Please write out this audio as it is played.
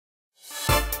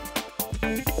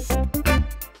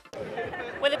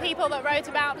people that wrote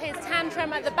about his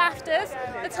tantrum at the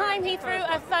BAFTAs, the time he threw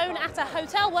a phone at a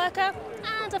hotel worker,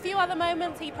 and a few other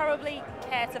moments he probably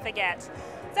care to forget.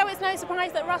 So it's no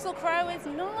surprise that Russell Crowe is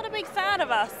not a big fan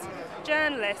of us,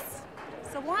 journalists.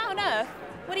 So why on earth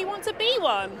would he want to be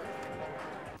one?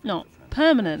 Not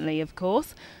permanently, of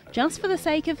course, just for the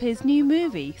sake of his new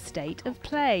movie, State of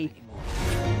Play.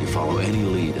 You follow any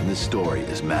lead and this story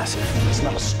is massive. It's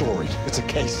not a story, it's a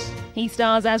case. He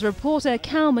stars as reporter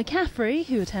Cal McCaffrey,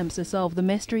 who attempts to solve the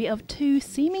mystery of two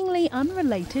seemingly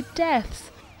unrelated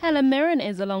deaths. Helen Mirren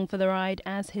is along for the ride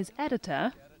as his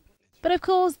editor. But of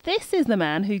course, this is the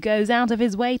man who goes out of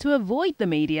his way to avoid the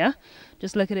media.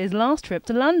 Just look at his last trip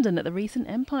to London at the recent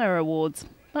Empire Awards.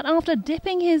 But after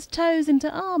dipping his toes into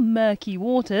our murky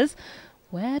waters,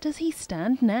 where does he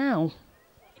stand now?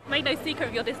 Made no secret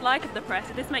of your dislike of the press.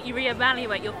 Did this make you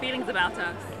reevaluate your feelings about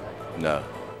us? No.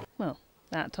 Well,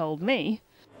 that told me.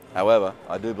 However,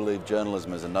 I do believe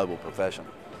journalism is a noble profession,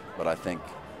 but I think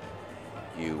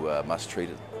you must treat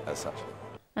it as such.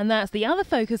 And that's the other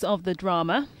focus of the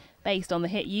drama. Based on the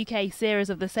hit UK series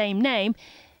of the same name,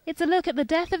 it's a look at the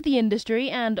death of the industry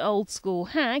and old-school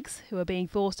hacks who are being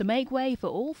forced to make way for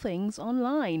all things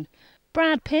online.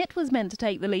 Brad Pitt was meant to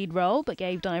take the lead role, but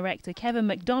gave director Kevin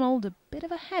MacDonald a bit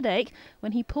of a headache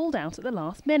when he pulled out at the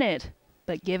last minute.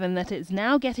 But given that it's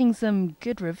now getting some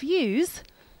good reviews...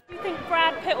 Do you think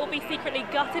Brad Pitt will be secretly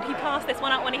gutted he passed this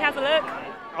one up when he has a look?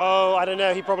 Oh, I don't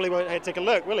know, he probably won't take a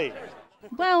look, will he?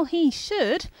 Well, he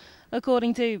should,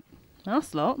 according to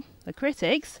us lot, the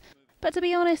critics. But to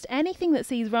be honest, anything that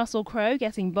sees Russell Crowe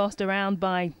getting bossed around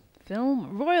by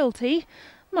film royalty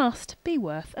must be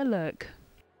worth a look.